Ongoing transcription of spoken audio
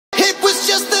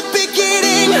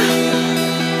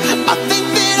I think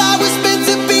that I was meant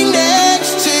to be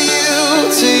next to you,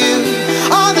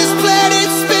 on this planet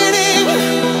spinning.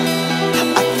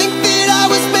 I think that I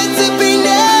was meant to be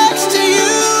next to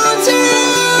you,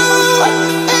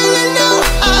 and you know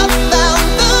I found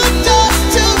the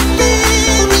dust to be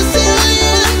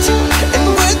resilient,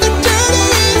 and we're the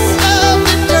dirtiest of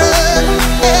the dirt.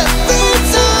 Every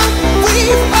time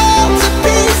we fall to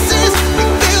pieces, we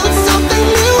build something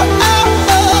new out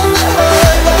of the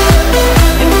hurt,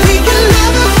 and we can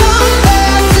never come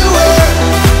back to earth.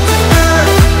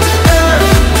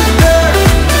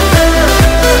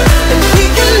 And we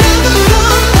can never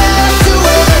come back to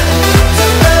earth.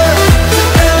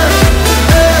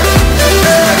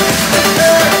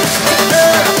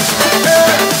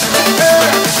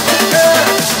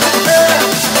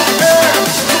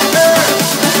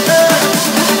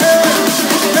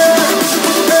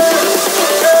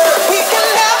 We can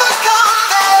never come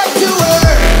back to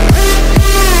earth.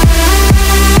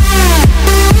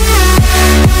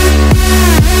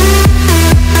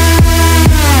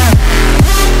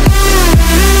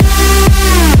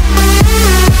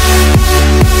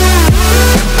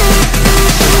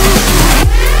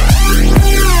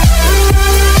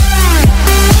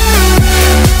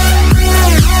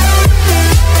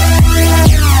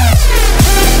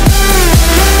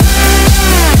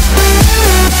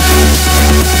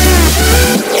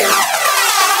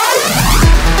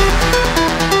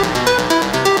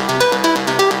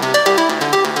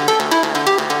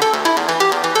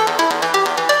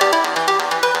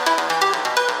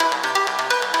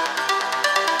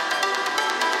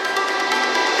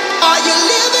 Are you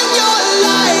living your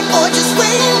life or just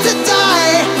waiting to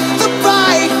die?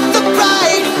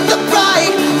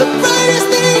 The brightest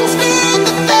things feel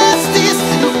the fastest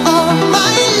in all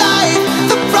my life.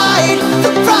 The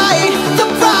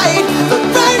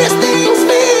brightest things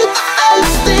feel the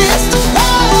fastest.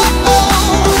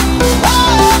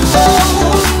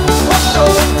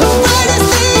 The brightest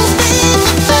things feel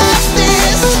the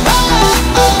fastest.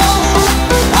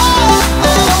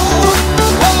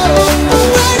 The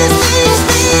brightest things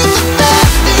feel the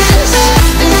fastest.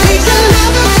 And we can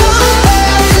never come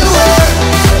back to earth.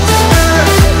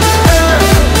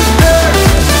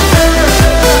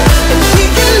 And we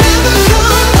can never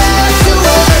come back to earth.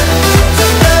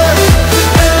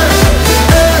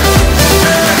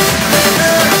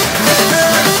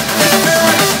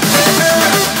 We can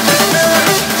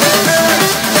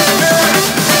never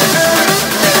come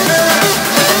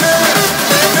back to earth.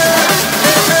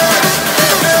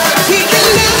 We can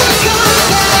never come back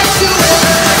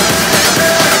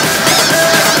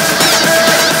to earth.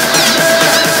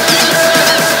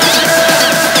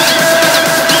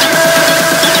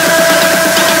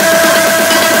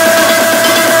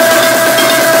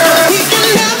 We can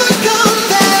never come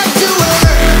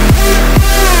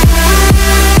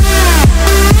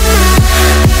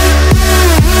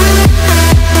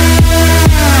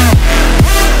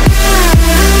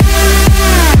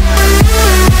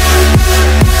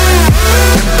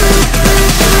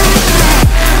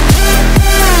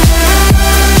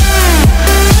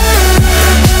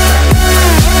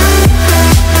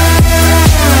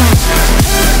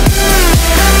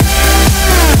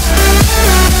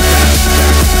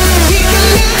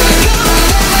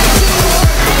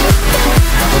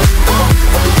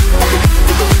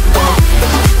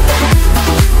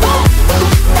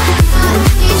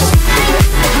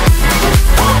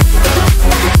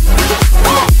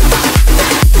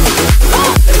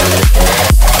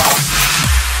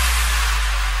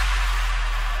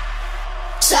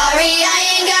Sorry, I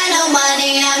ain't got no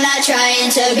money, I'm not trying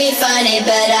to be funny,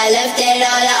 but I left it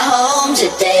all at home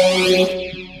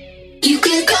today. You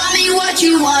can call me what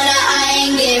you wanna, I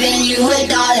ain't giving you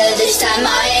 $1 this time,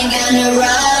 I ain't gonna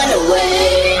run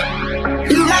away.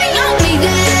 You might knock me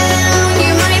down,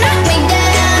 you might knock me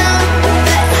down,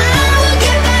 but I will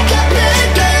get back up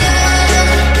again.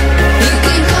 You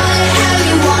can call it how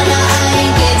you wanna, I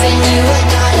ain't giving you $1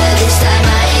 this time,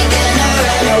 I ain't gonna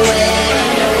run away.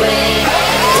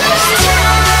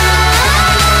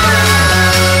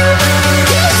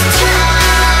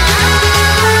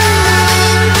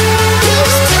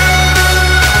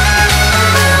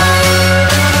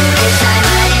 This time I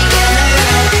ain't gonna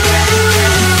run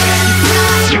away.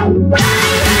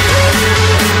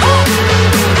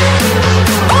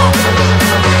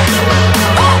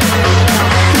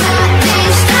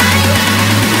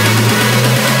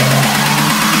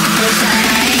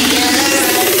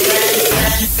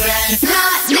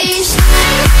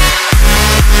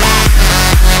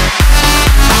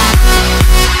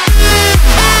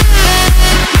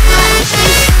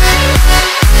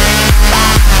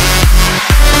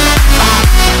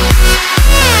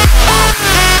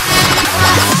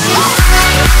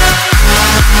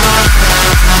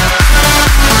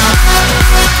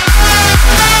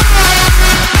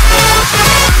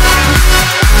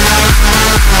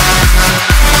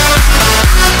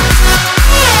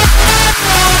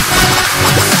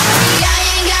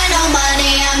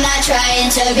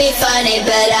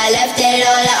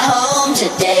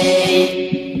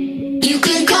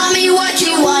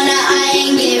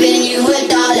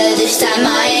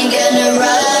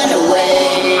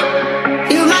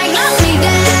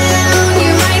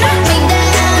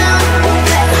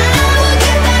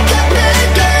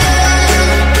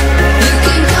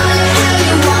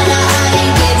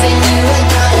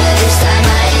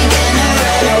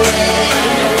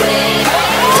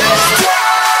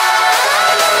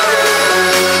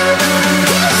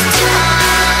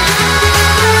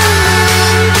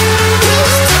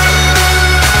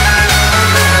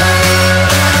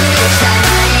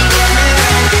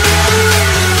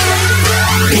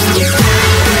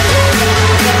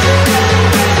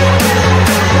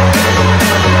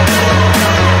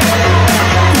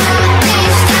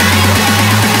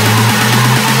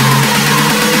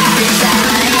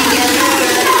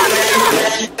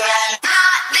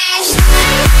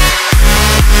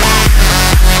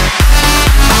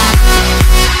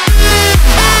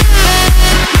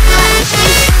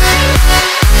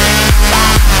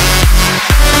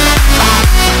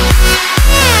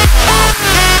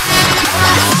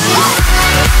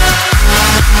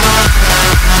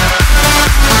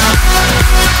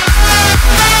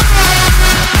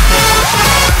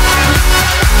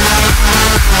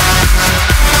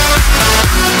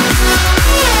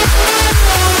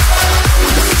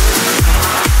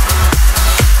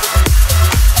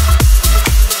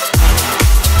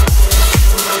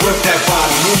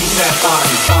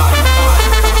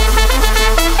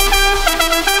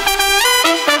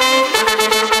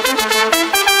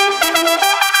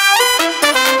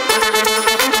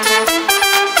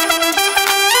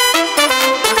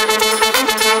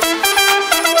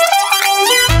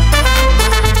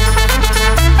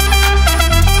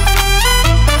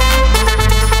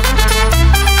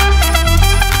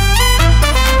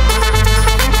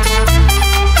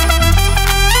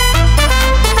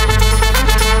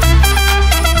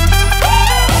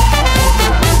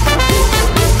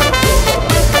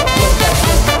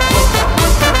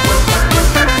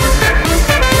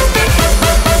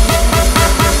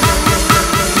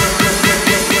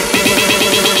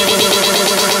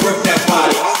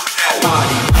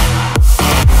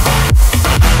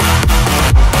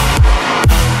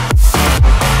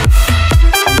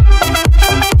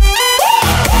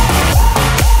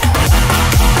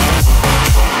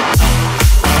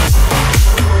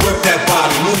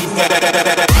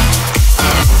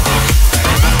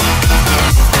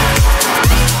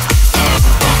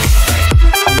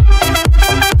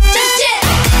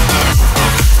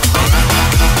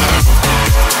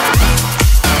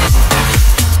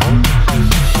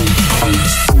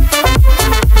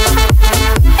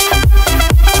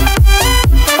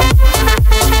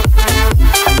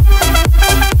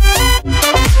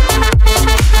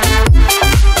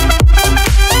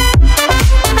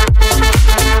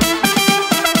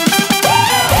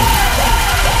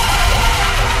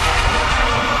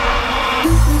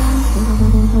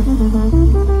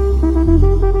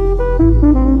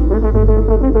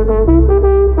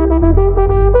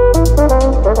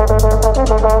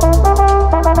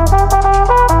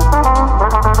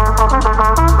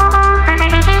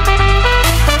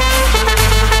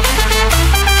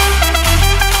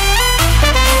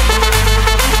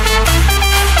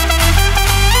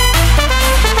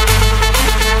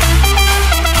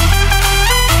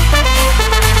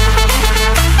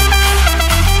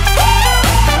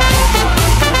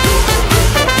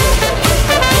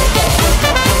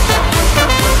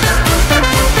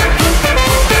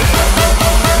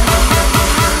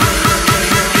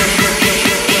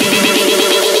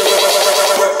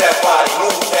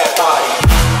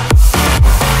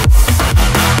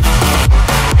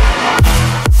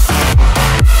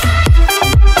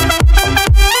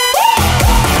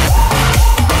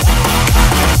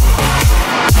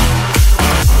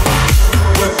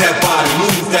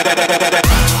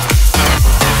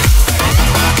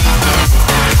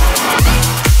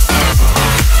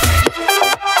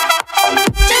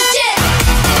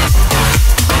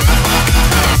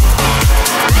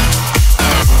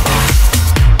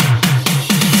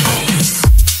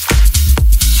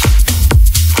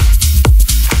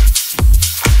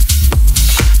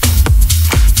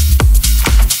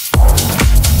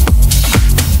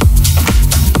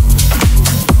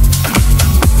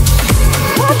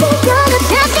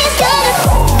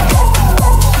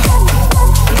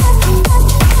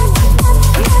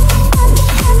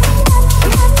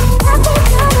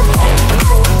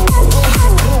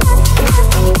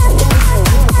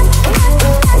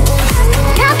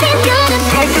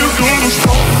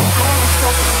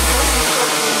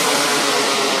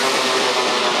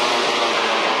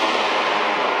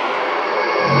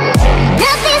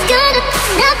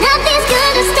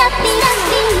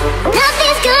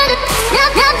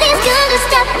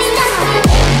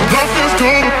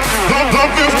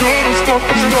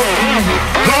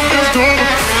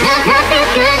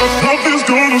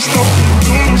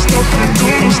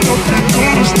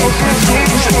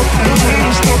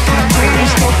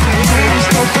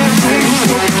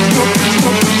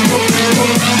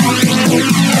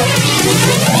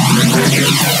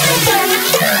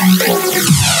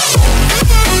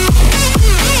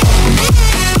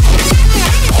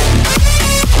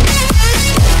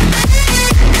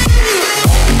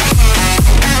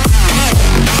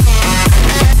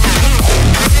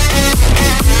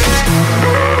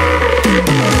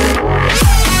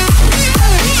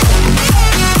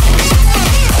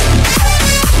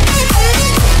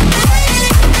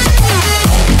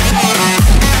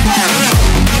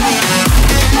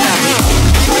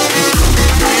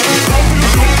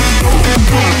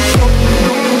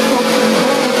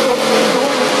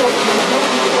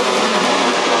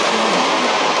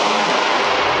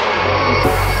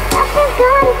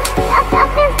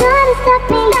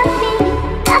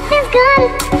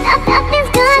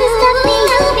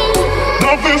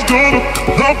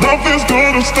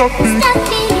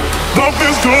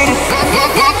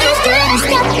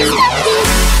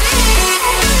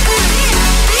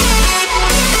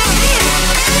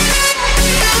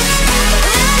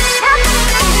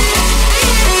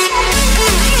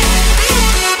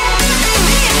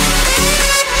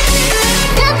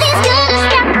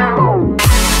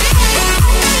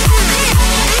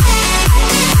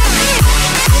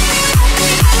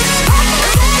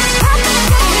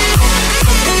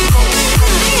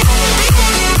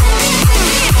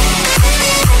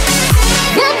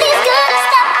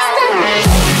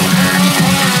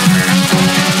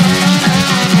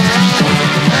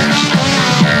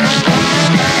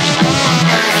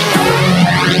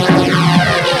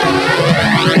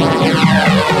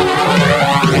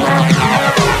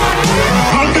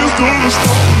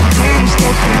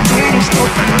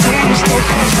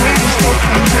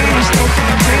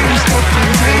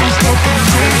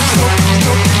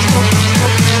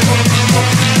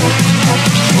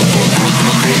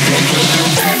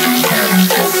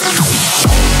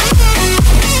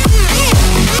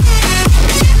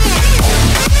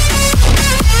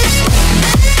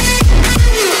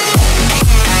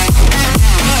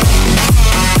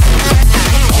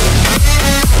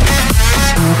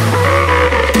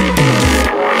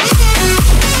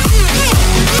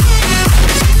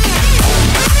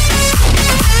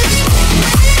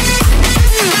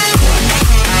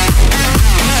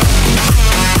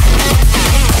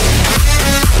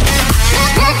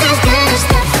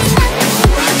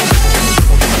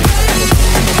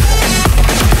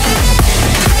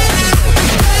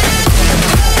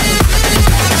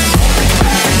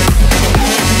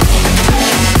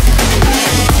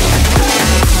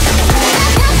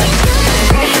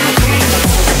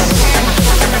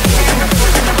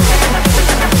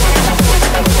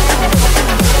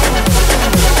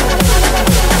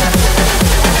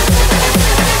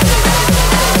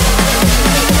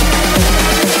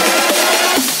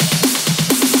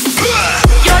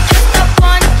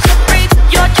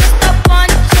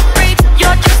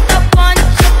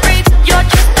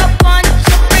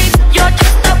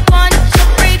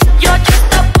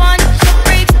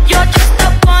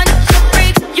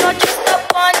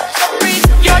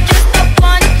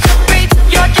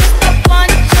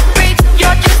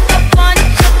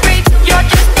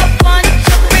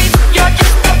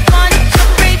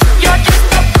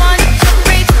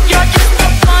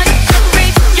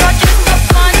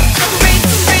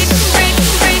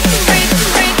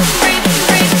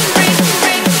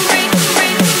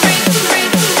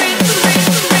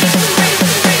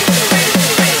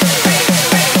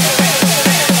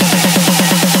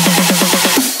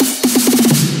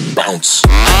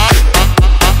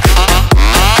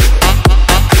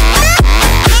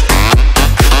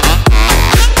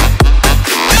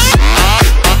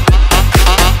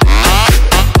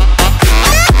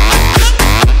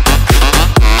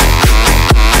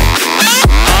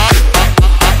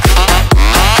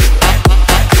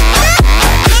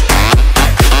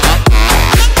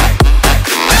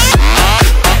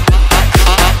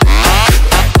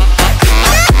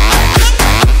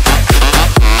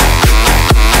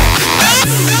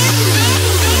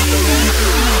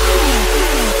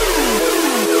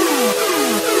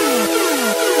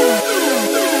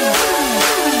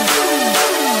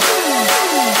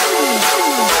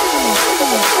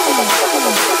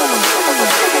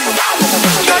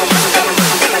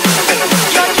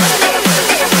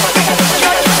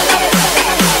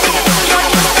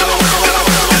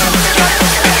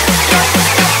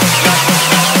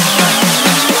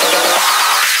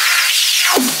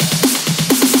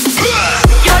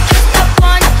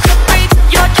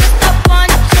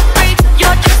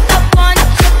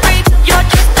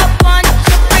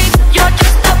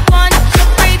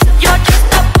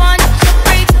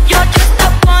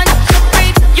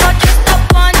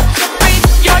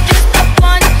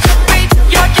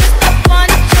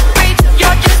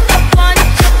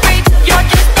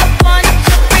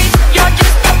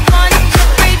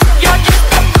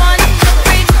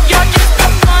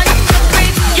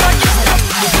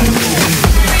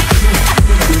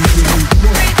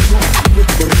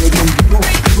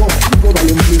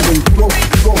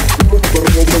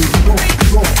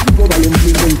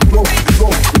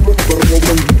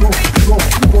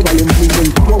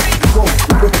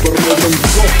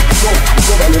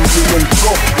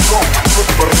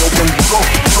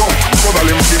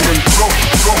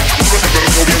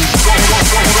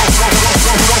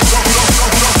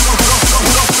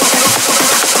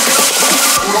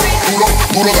 duro,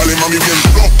 duro, dale mami bien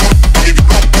duro, mami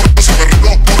duro, súper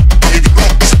rico, mami duro,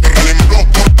 súper dale duro,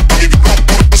 mami duro,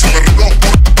 súper rico,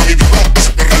 mami duro,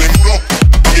 súper dale duro,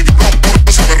 mami duro,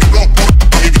 súper rico,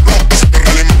 mami duro, súper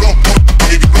dale duro,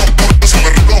 mami duro,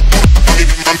 súper rico, mami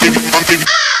duro,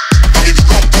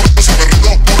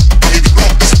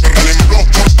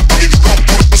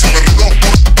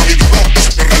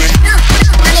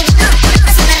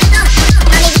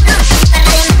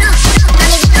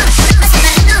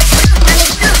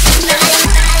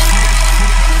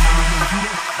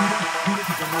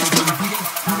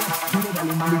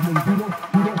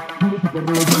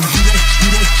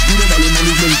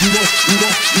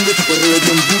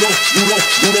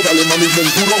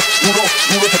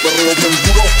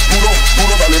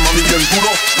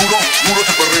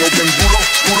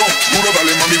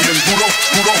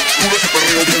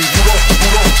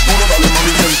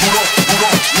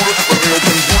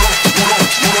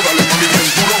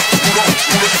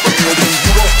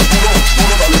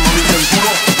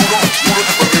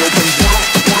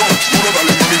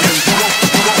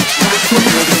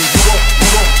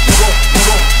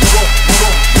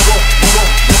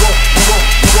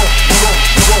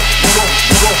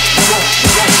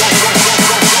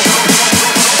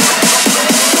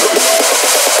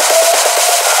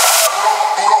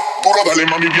 dale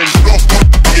mami bien duro,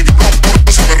 mami duro,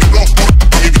 súper rico.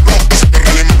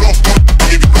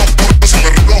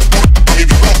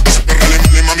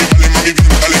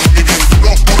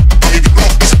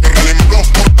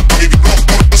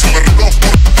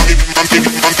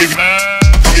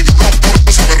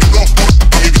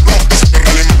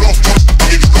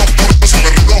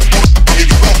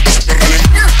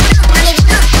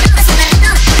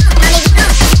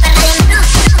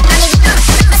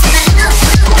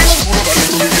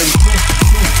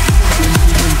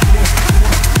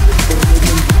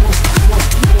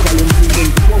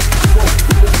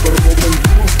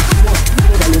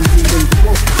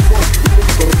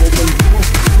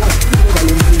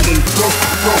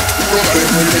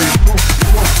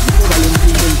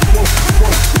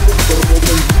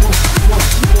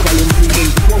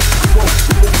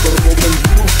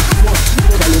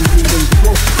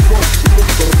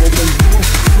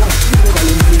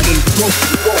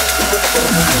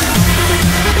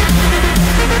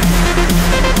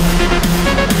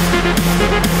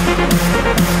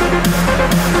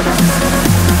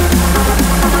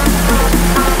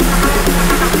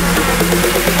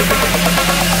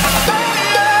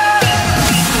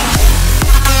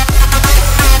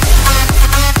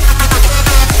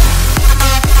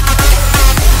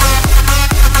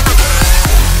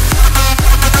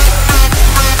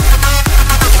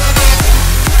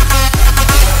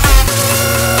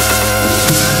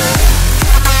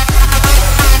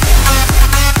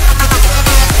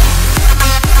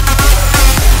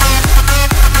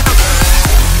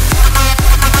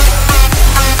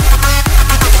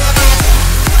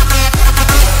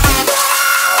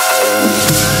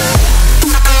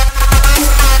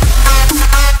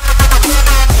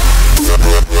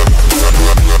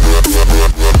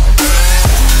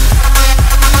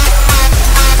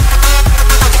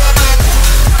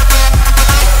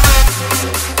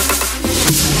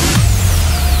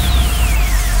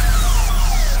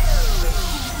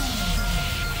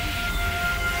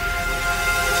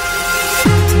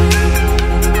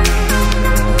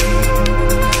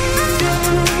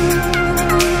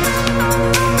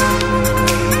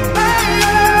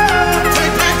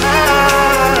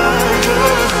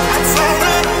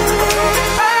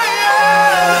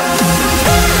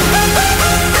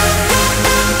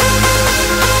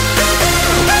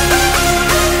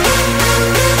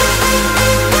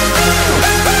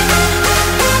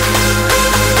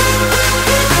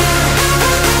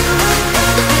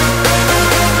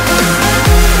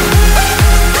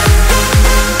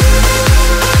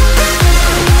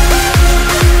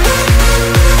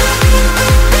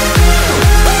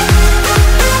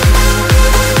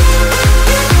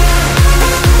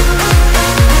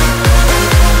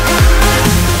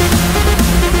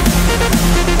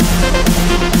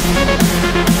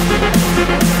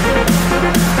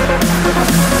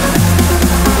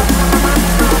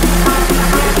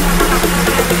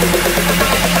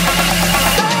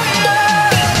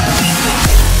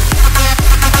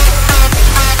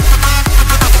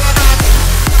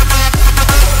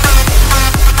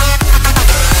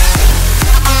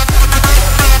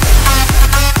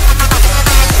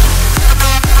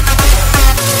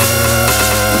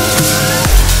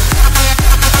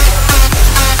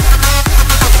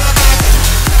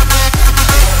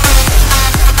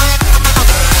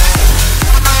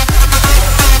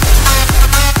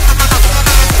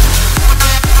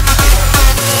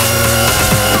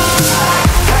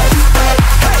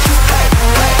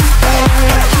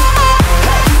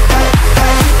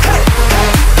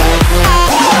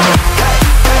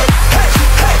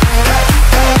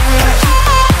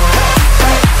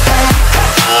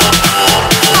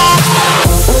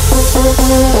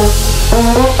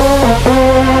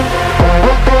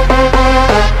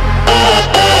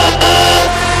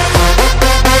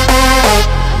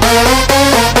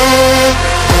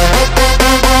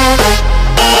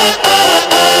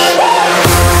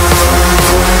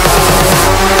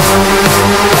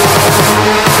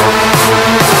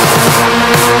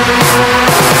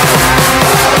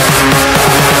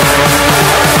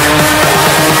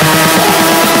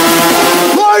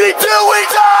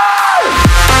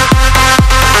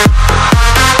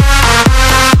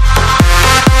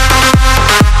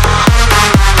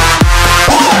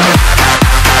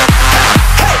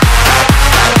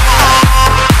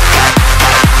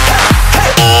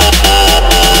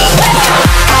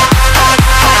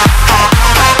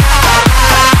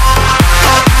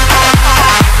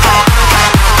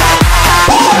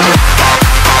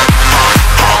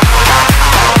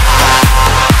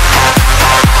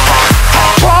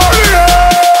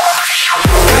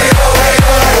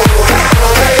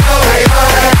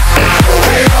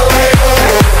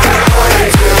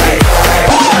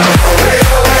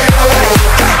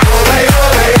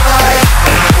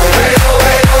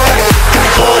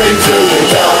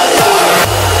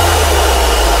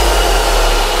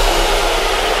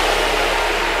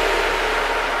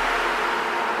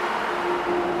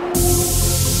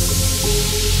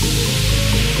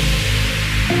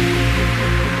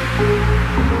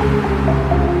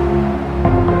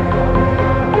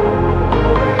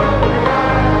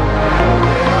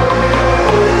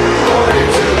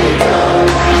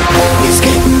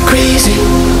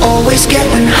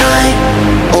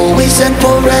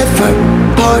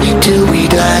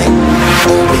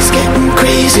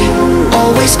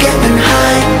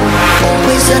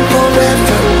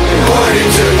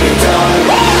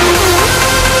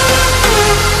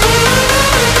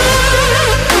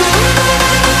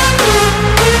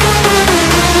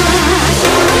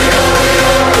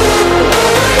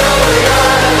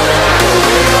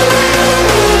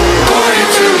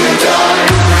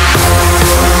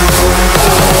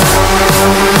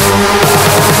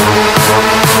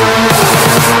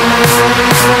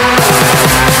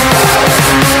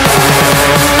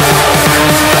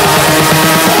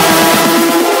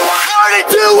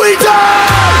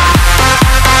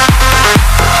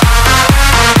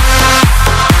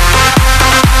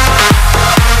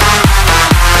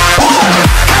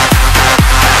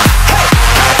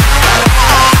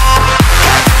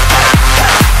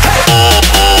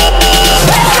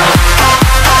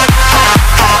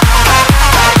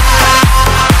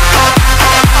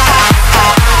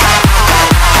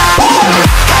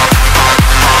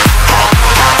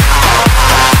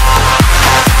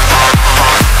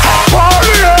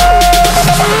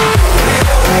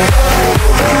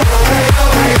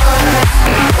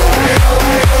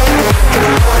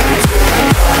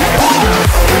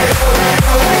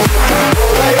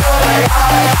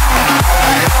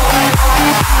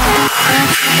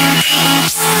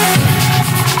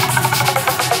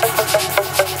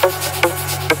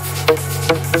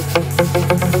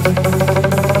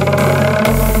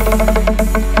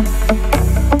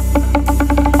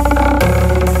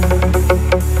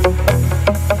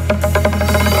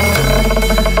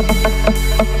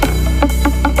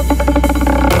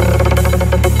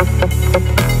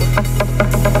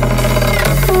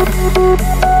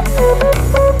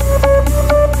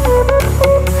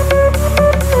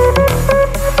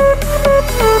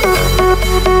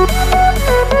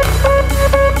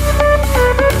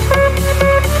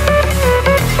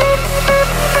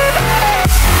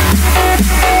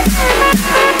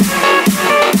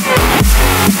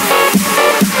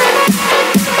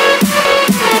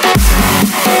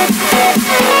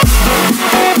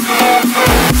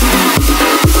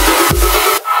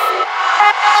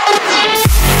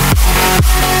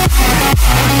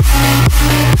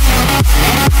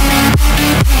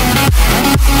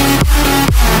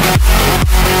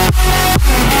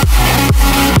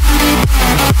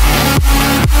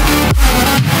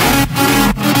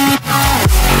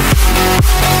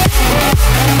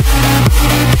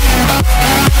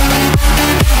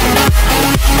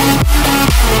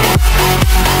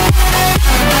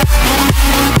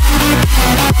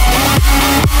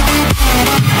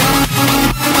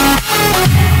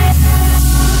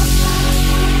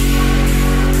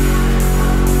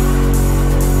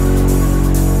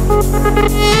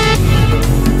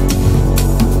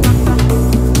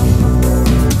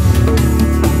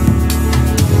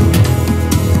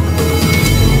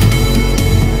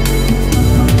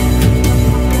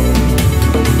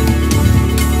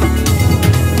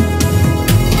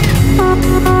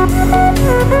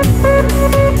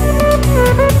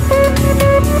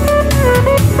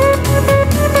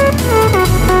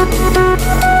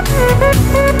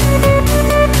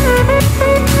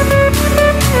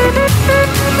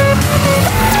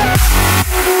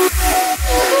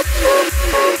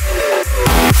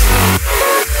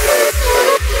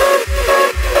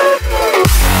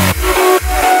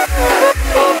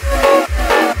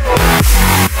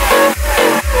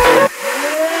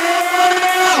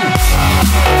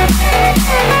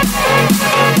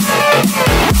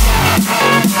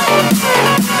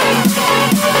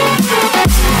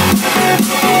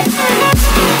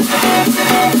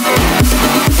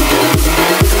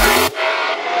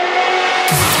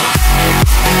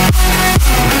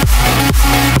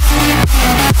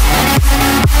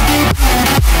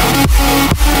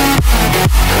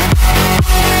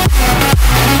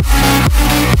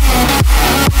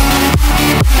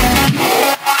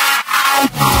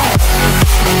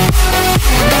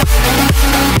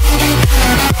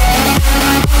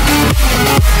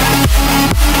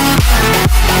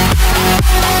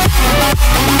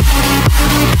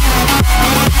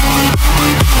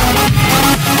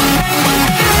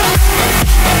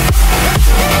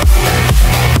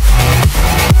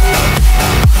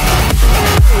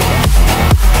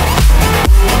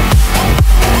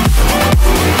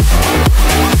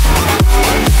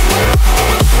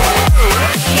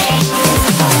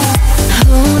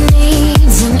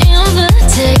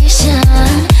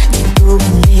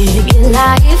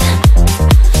 life.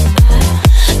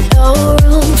 No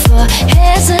room for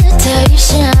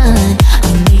hesitation.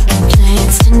 I'm making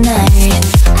plans tonight.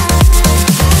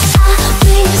 I'll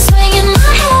be swinging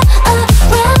my head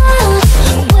around.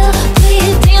 We'll be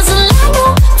dancing like no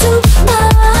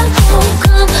tomorrow.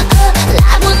 Come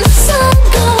alive when the sun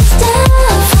goes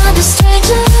down. Find a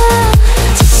stranger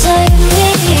to save me.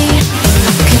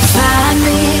 You can find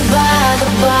me by the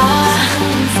bar.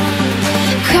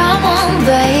 Come on,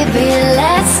 baby,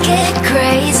 let's get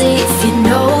crazy. If you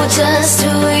know just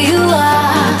who you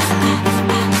are,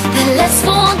 then let's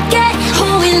forget who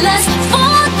we. Let's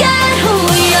forget who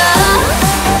we are.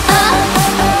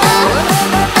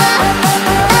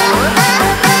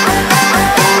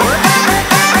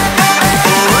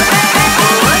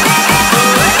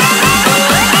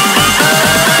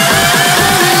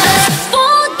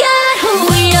 Forget who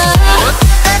we are.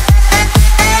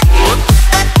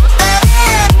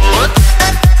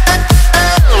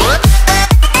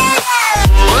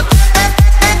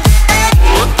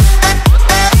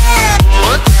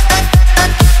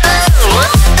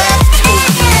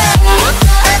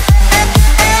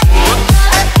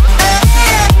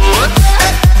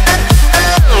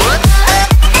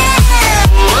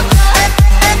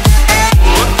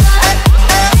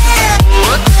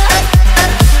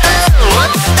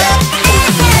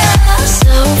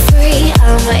 So free,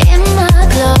 I'm in my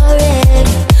glory.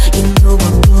 You know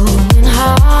I'm going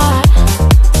hard.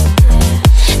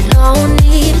 No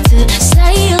need to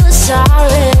say you're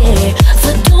sorry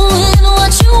for doing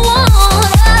what you want.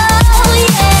 Oh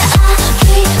yeah, I'll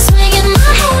be swinging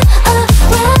my head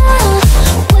around.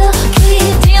 We'll be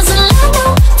dancing like no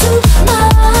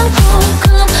tomorrow.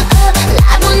 Come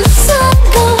alive when the sun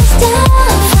goes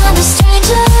down. Find a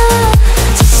stranger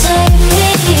to save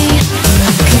me.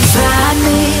 Can find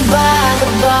me by the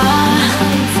bar.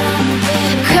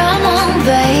 Come on,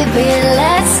 baby,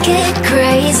 let's get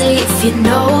crazy. If you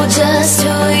know just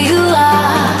who you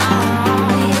are,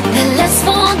 then let's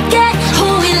forget who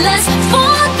we. Let's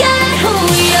forget who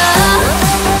we are.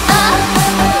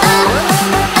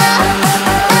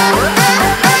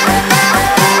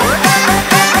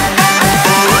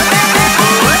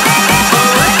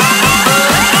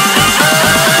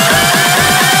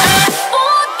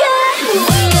 Forget who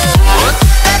we are.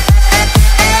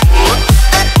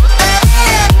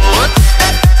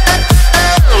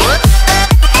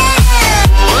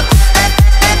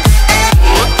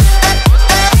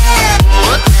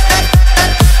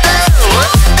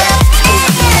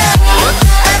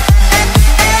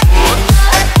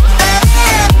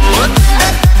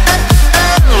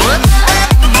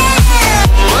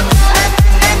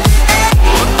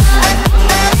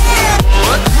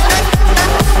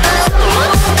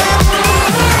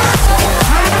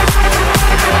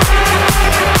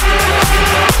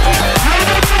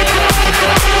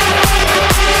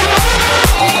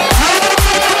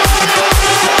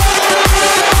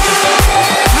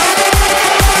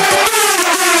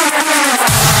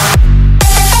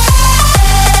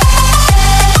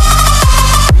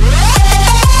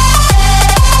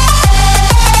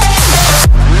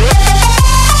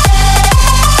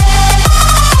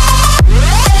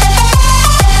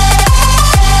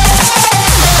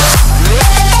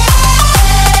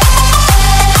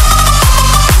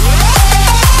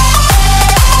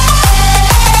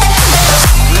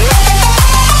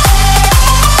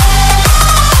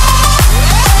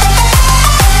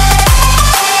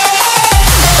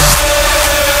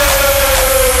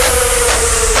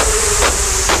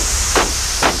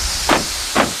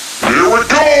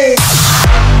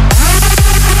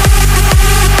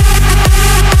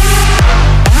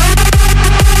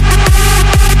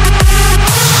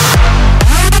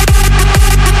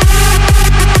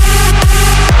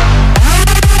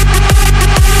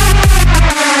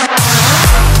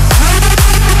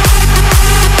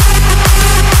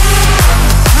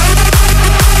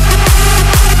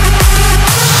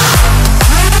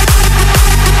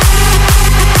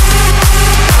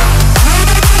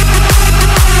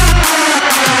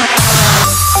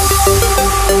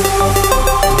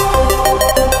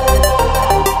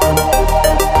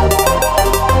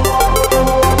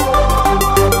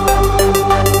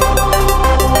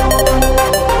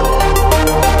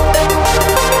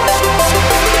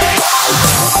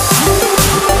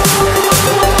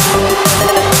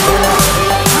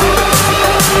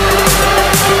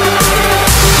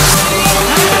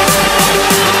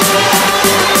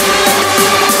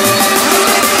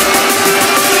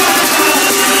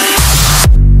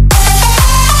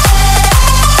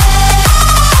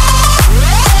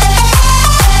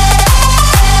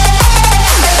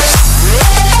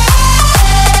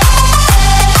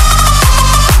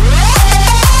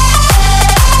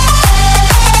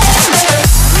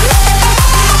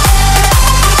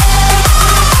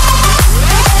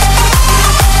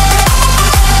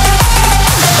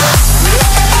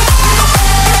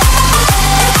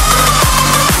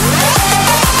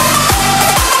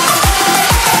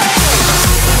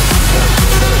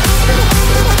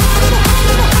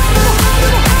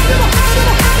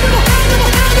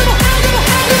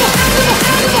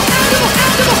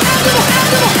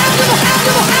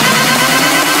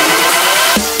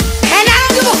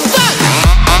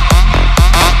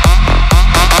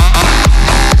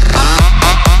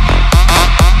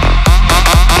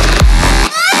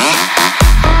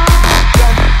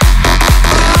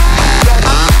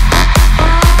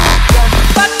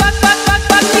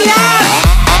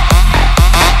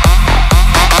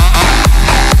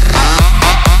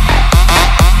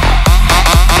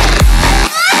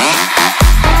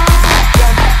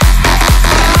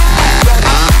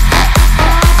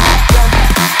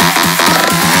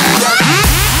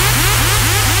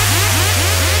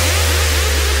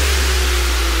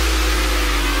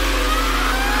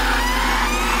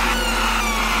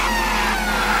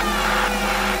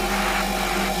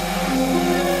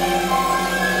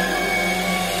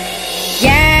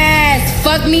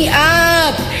 fuck me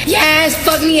up. Yes,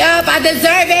 fuck me up. I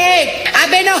deserve it.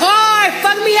 I've been a whore.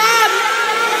 Fuck me up.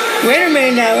 Wait a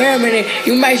minute now. Wait a minute.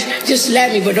 You might just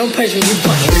slap me, but don't punch me. You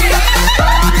punch me.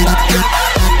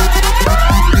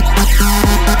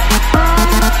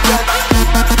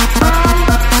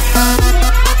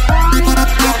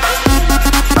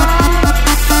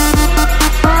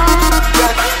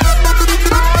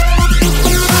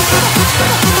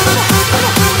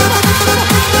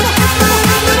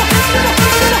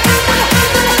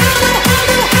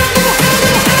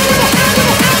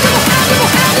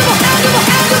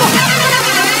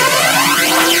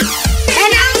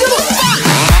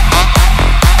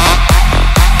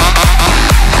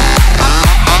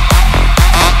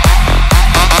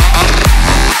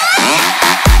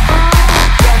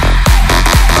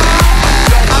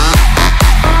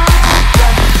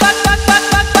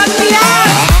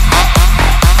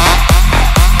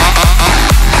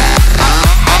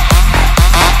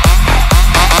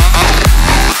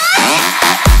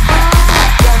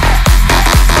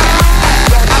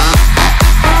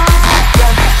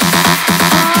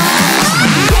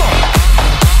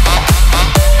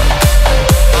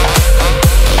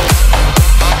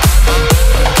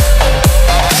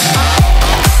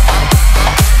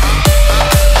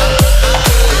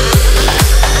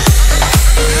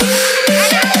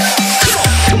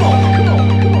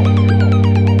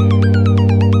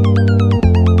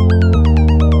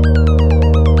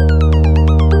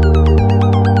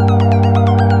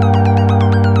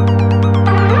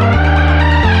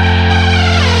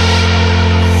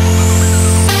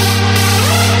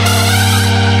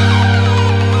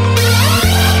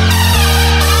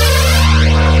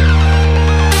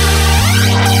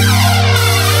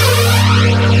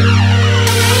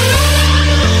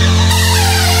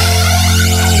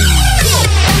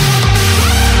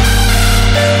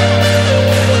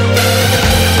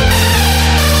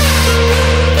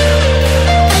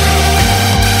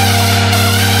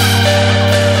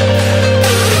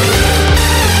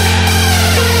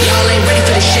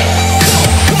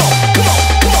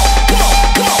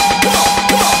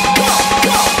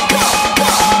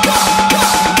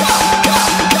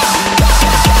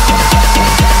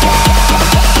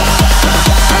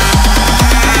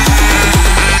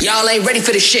 Ain't ready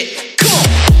for this shit.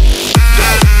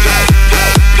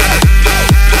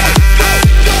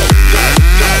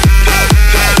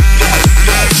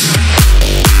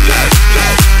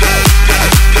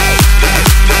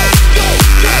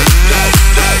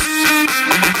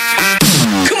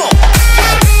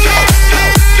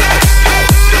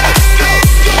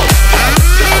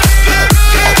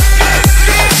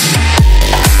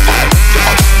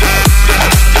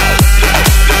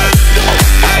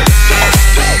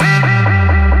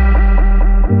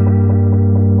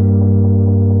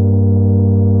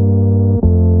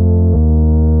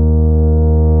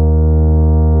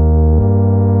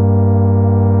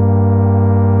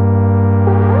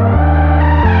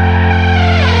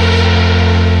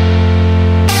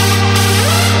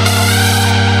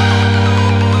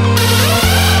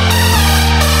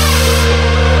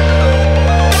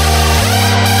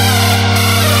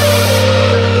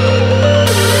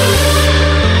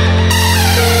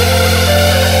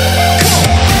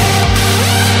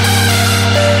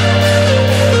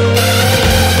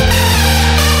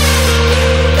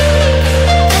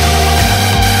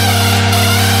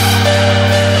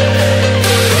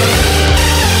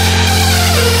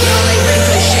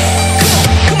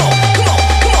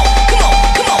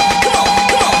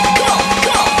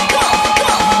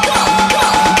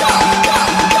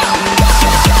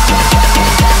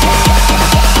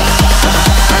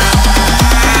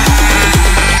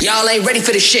 Ain't ready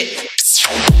for this shit.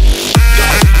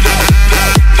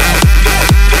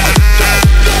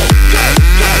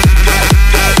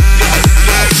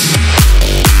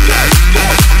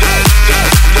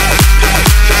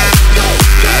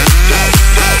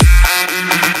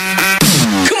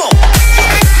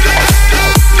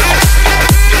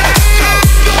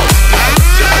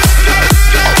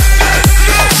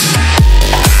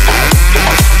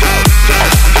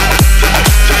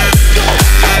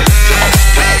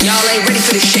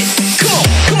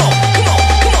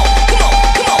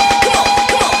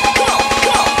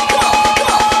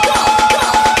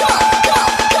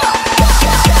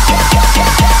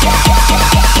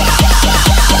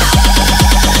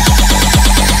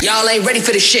 Ain't ready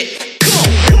for this shit.